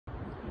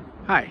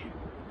Hi,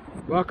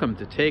 welcome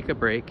to Take a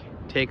Break,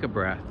 Take a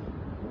Breath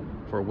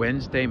for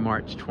Wednesday,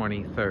 March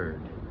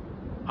 23rd.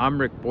 I'm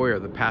Rick Boyer,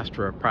 the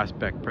pastor of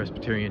Prospect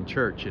Presbyterian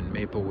Church in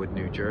Maplewood,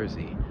 New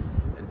Jersey.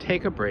 And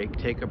Take a Break,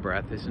 Take a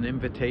Breath is an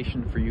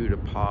invitation for you to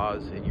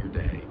pause in your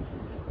day,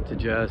 to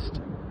just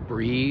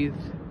breathe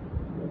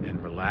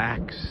and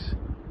relax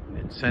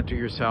and center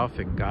yourself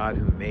in God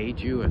who made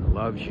you and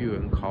loves you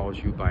and calls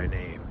you by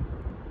name.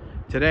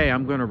 Today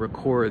I'm going to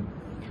record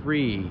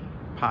 3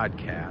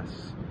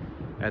 podcasts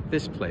at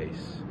this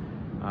place.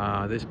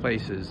 This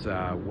place is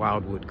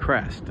Wildwood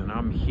Crest, and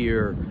I'm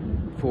here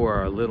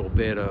for a little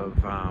bit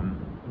of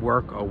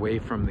work away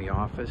from the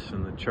office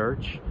and the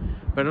church.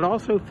 But it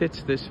also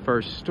fits this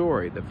first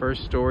story. The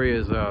first story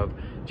is of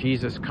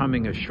Jesus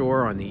coming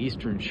ashore on the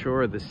eastern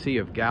shore of the Sea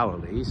of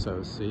Galilee.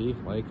 So see,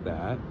 like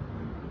that.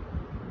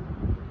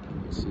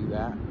 Can you see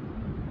that?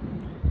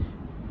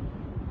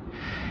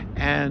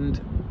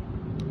 And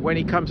when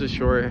he comes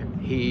ashore,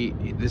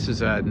 this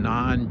is a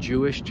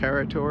non-Jewish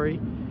territory.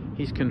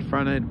 He's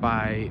confronted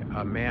by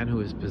a man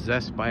who is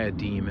possessed by a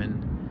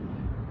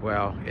demon.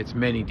 Well, it's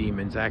many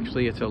demons,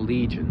 actually. It's a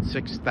legion.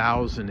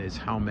 6,000 is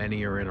how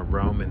many are in a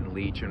Roman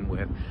legion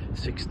with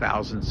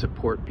 6,000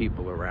 support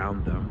people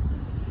around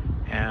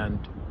them. And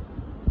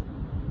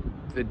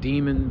the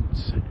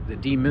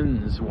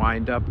demons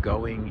wind up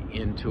going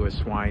into a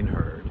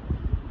swineherd.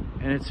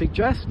 And it's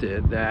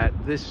suggested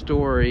that this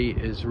story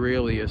is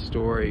really a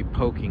story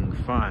poking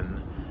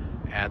fun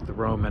at the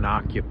Roman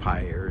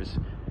occupiers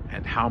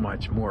and how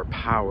much more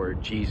power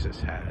Jesus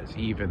has,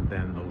 even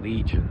than the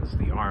legions,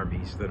 the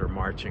armies that are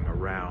marching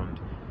around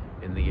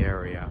in the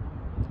area.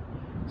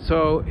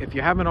 So if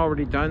you haven't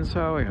already done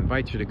so, I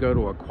invite you to go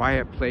to a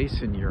quiet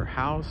place in your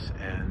house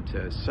and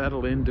to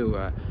settle into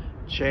a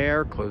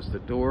chair, close the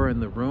door in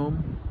the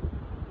room,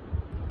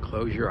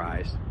 close your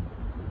eyes.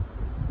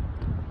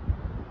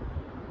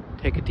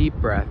 Take a deep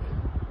breath,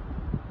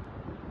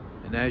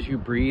 and as you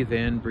breathe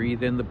in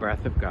the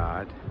breath of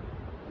God.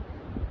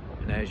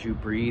 And as you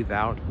breathe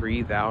out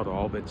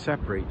all that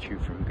separates you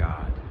from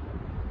God.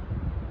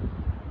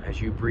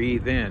 As you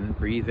breathe in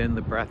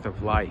the breath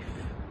of life.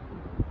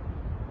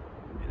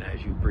 And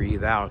as you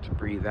breathe out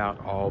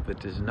all that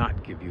does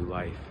not give you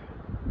life.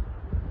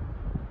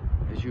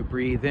 As you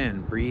breathe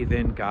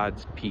in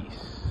God's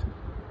peace.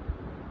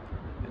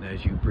 And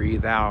as you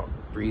breathe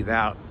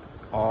out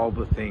all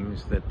the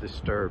things that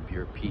disturb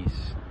your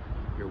peace.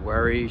 Your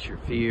worries, your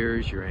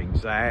fears, your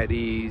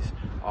anxieties,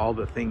 all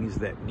the things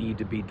that need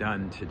to be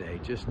done today.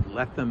 Just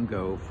let them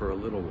go for a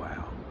little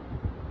while.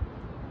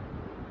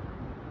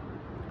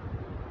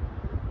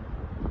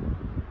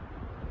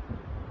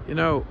 You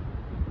know,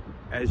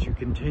 as you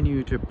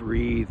continue to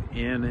breathe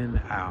in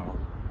and out,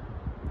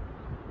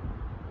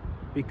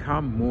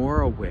 become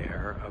more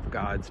aware of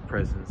God's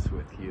presence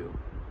with you.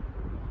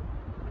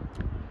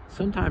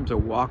 Sometimes a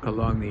walk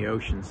along the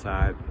ocean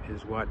side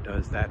is what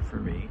does that for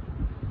me.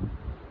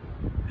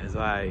 As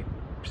I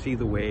see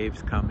the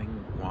waves coming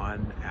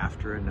one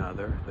after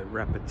another, the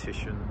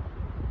repetition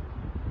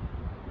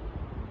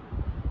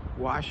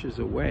washes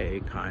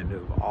away kind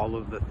of all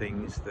of the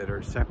things that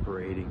are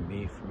separating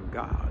me from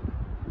God.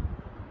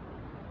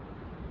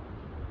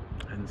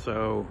 And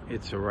so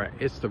it's the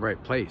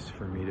right place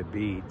for me to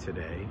be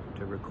today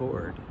to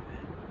record.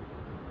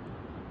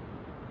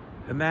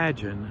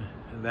 Imagine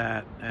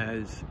that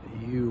as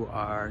you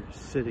are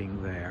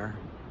sitting there,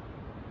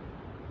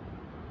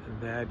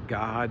 that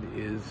God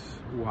is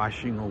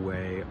washing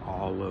away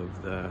all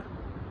of the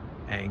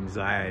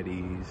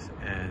anxieties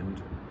and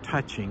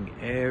touching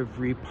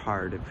every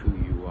part of who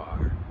you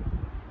are.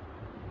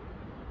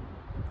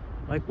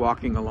 Like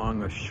walking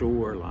along a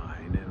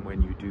shoreline, and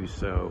when you do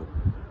so,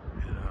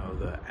 you know,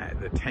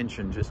 the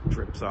tension just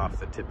drips off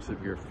the tips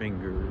of your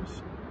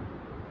fingers,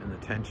 and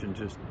the tension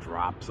just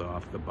drops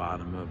off the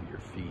bottom of your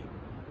feet.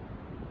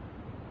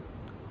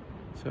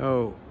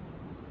 So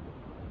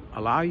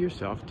allow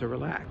yourself to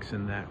relax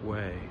in that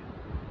way.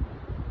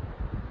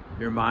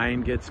 Your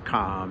mind gets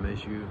calm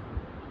as you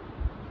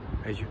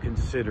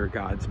consider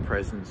God's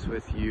presence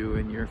with you,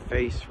 and your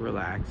face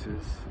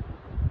relaxes.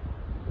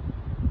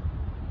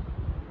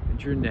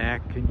 And your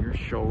neck and your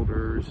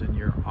shoulders and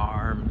your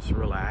arms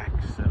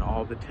relax, and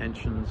all the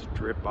tensions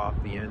drip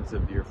off the ends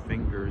of your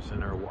fingers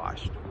and are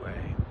washed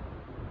away.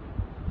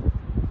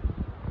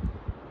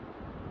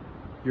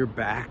 Your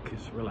back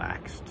is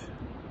relaxed.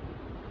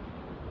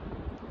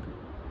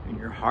 And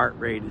your heart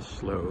rate is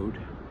slowed,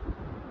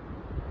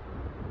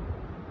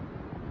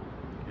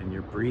 and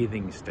your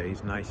breathing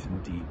stays nice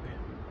and deep.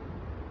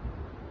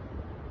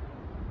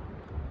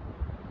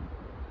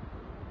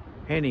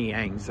 Any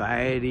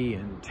anxiety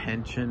and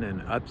tension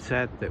and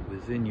upset that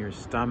was in your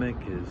stomach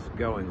is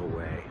going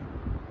away.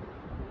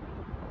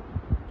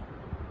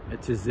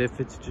 It's as if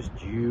it's just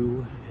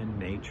you and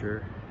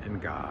nature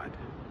and God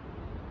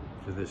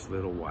for this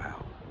little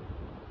while.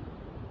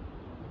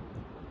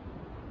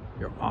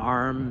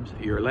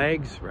 Your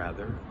legs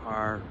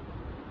are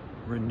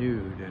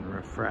renewed and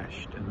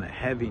refreshed, and the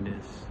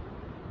heaviness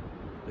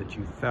that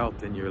you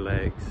felt in your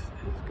legs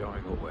is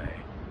going away.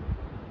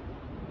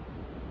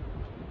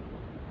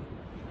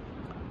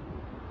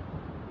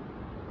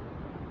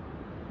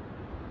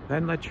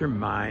 Then let your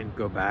mind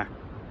go back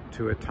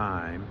to a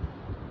time,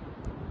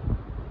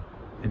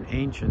 an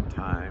ancient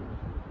time,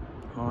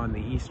 on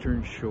the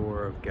eastern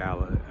shore of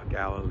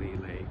Galilee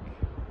Lake,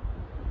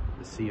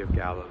 the Sea of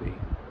Galilee.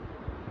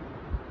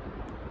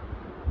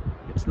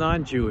 It's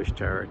non-Jewish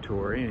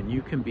territory, and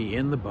you can be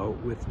in the boat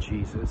with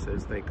Jesus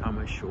as they come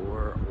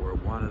ashore, or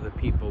one of the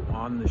people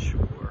on the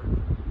shore,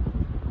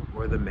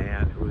 or the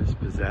man who is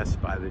possessed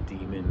by the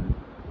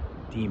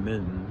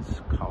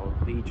demons called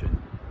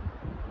Legion.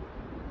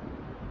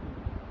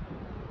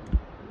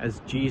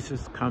 As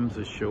Jesus comes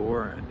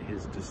ashore and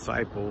his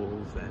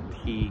disciples and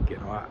he get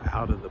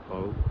out of the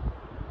boat,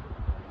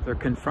 they're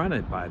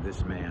confronted by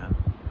this man.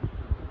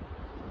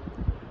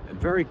 And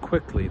very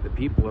quickly, the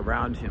people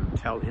around him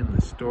tell him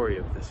the story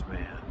of this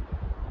man.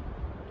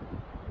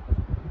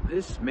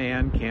 This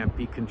man can't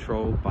be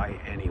controlled by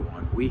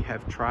anyone. We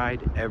have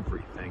tried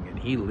everything, and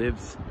he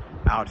lives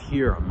out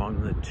here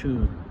among the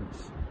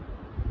tombs.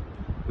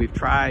 We've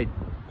tried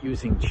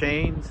using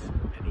chains,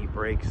 and he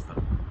breaks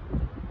them.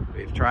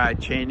 We've tried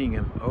chaining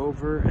him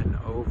over and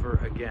over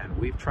again.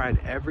 We've tried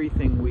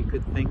everything we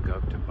could think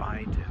of to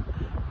bind him,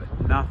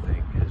 but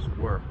nothing has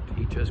worked.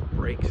 He just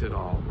breaks it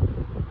all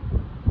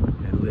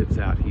and lives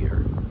out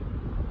here.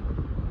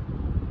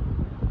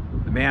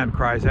 The man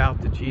cries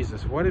out to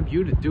Jesus, "What have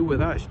you to do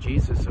with us,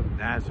 Jesus of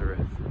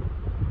Nazareth?"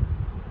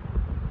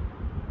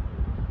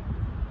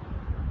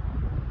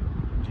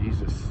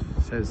 Jesus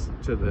says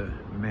to the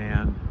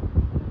man,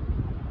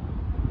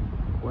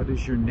 "What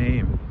is your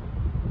name?"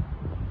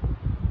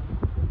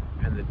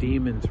 And the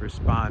demons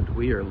respond,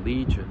 "We are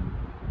legion,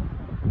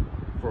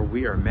 for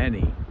we are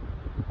many."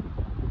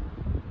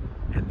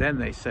 And then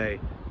they say,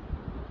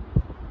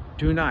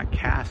 "Do not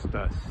cast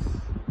us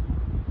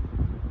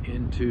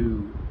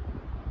into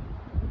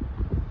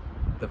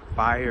the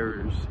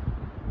fires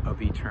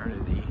of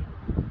eternity,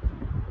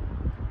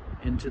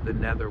 into the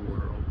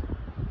netherworld.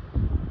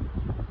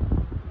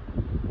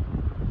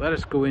 Let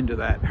us go into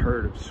that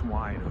herd of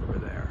swine over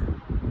there."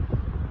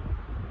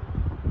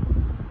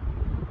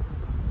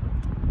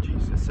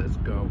 Jesus says,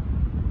 "Go."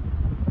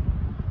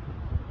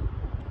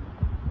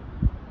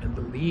 And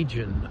the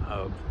legion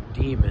of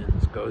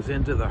demons goes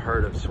into the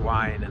herd of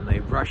swine, and they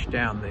rush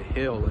down the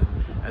hill, and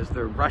as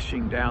they're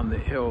rushing down the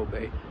hill,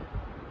 they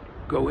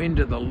go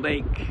into the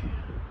lake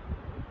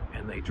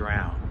and they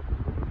drown.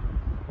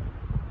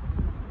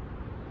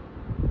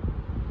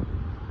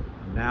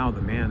 And now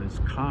the man is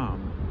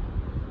calm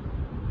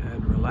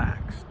and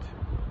relaxed.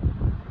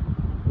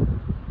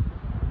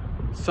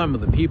 Some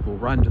of the people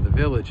run to the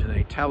village and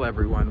they tell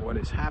everyone what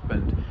has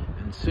happened,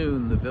 and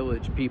soon the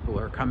village people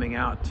are coming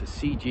out to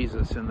see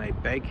Jesus, and they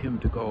beg him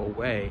to go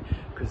away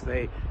because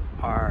they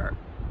are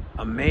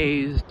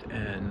amazed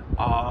and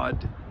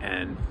awed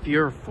and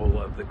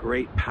fearful of the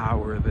great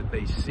power that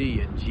they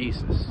see in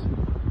Jesus.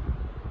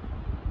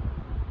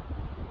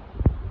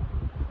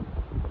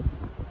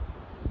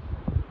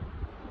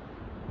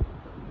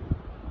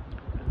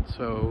 And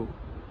so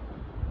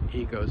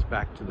he goes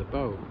back to the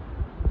boat.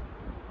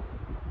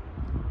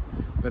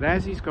 But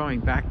as he's going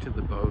back to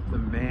the boat, the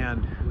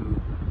man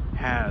who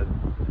had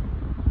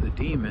the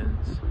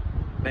demons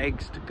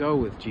begs to go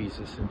with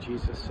Jesus, and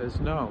Jesus says,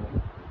 no.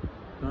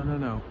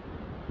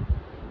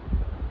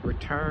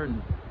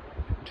 Return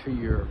to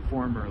your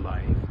former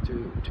life,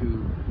 to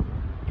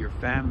your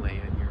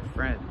family and your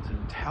friends,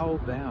 and tell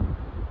them,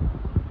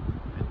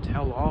 and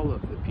tell all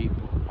of the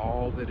people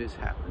all that has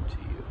happened to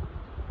you.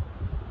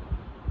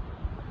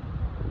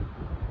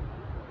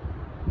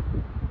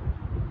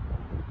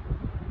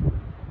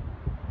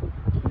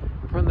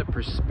 From the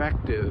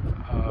perspective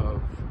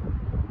of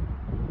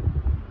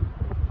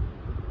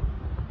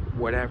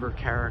whatever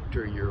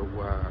character you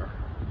were,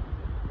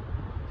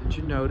 did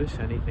you notice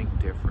anything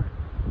different?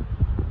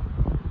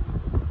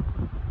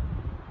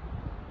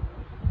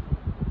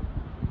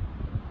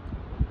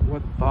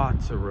 What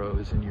thoughts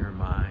arose in your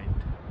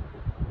mind?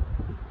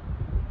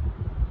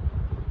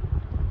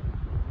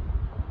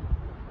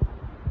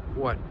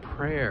 What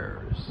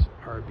prayers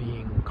are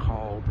being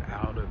called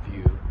out of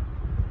you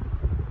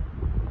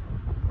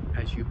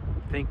as you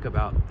think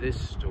about this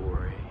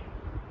story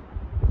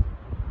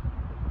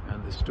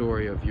and the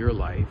story of your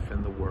life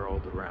and the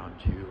world around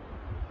you?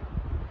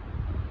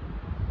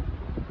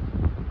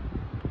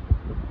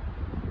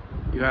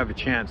 You have a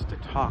chance to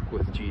talk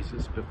with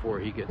Jesus before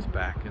he gets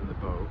back in the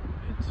boat,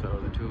 and so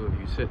the two of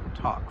you sit and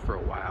talk for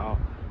a while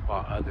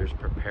others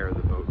prepare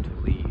the boat to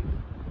leave.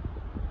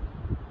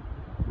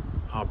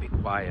 I'll be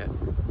quiet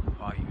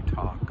while you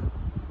talk,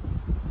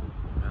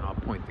 and I'll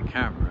point the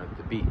camera at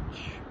the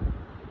beach.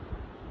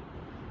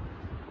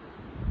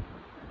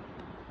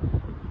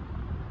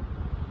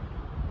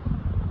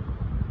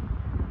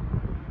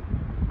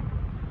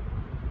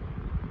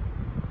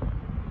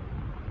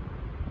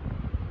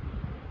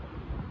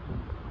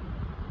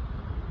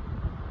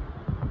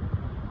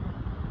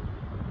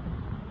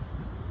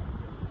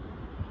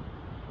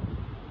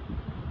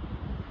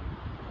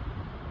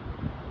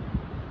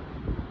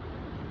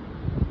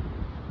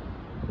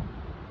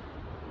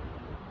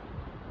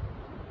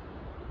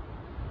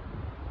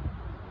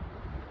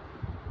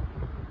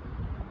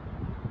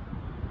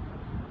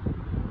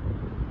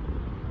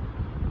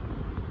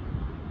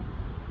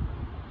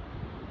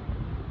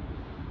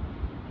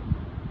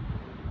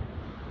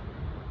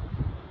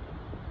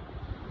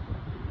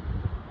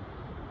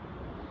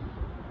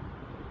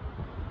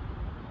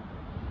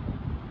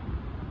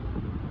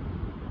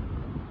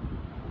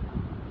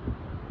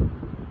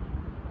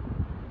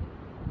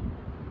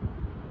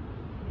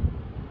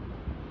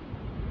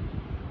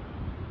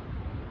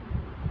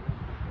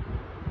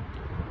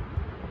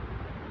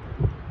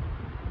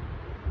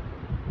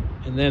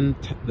 And then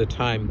the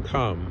time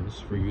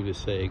comes for you to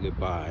say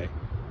goodbye.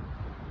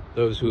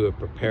 Those who have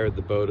prepared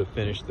the boat have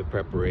finished the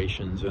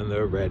preparations and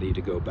they're ready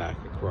to go back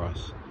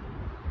across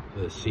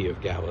the Sea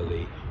of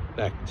Galilee,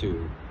 back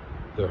to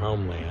their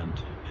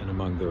homeland and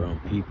among their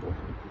own people.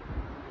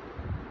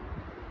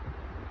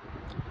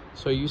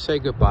 So you say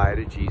goodbye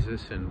to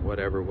Jesus in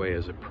whatever way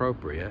is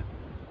appropriate.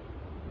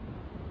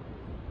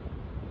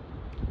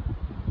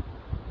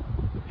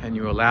 And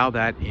you allow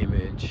that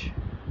image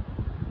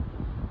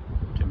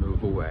to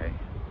move away,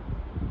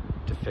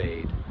 to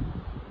fade.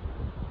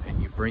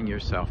 And you bring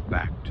yourself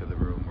back to the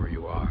room where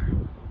you are.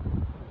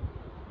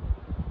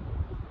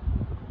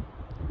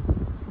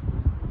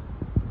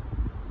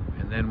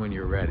 And then when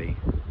you're ready,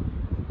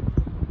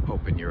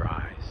 open your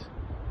eyes.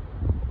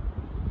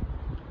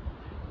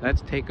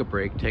 Let's take a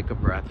break, take a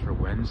breath for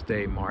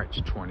Wednesday,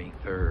 March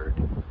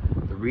 23rd.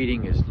 The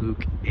reading is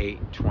Luke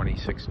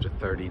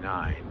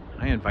 8:26-39.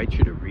 I invite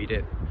you to read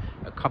it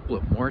a couple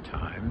of more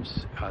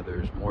times.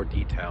 There's more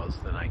details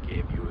than I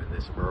gave you in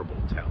this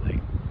verbal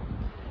telling.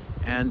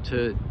 And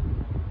to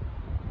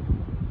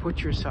put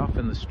yourself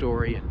in the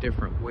story in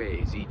different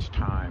ways each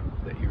time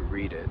that you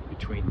read it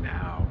between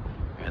now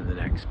and the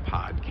next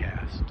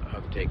podcast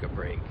of Take a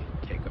Break,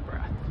 Take a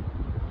Breath.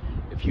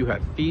 If you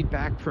have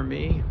feedback for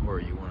me,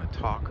 or you want to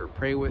talk or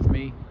pray with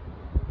me,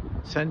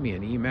 send me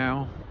an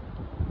email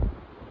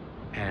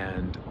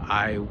and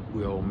I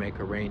will make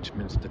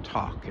arrangements to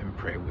talk and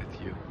pray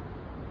with you.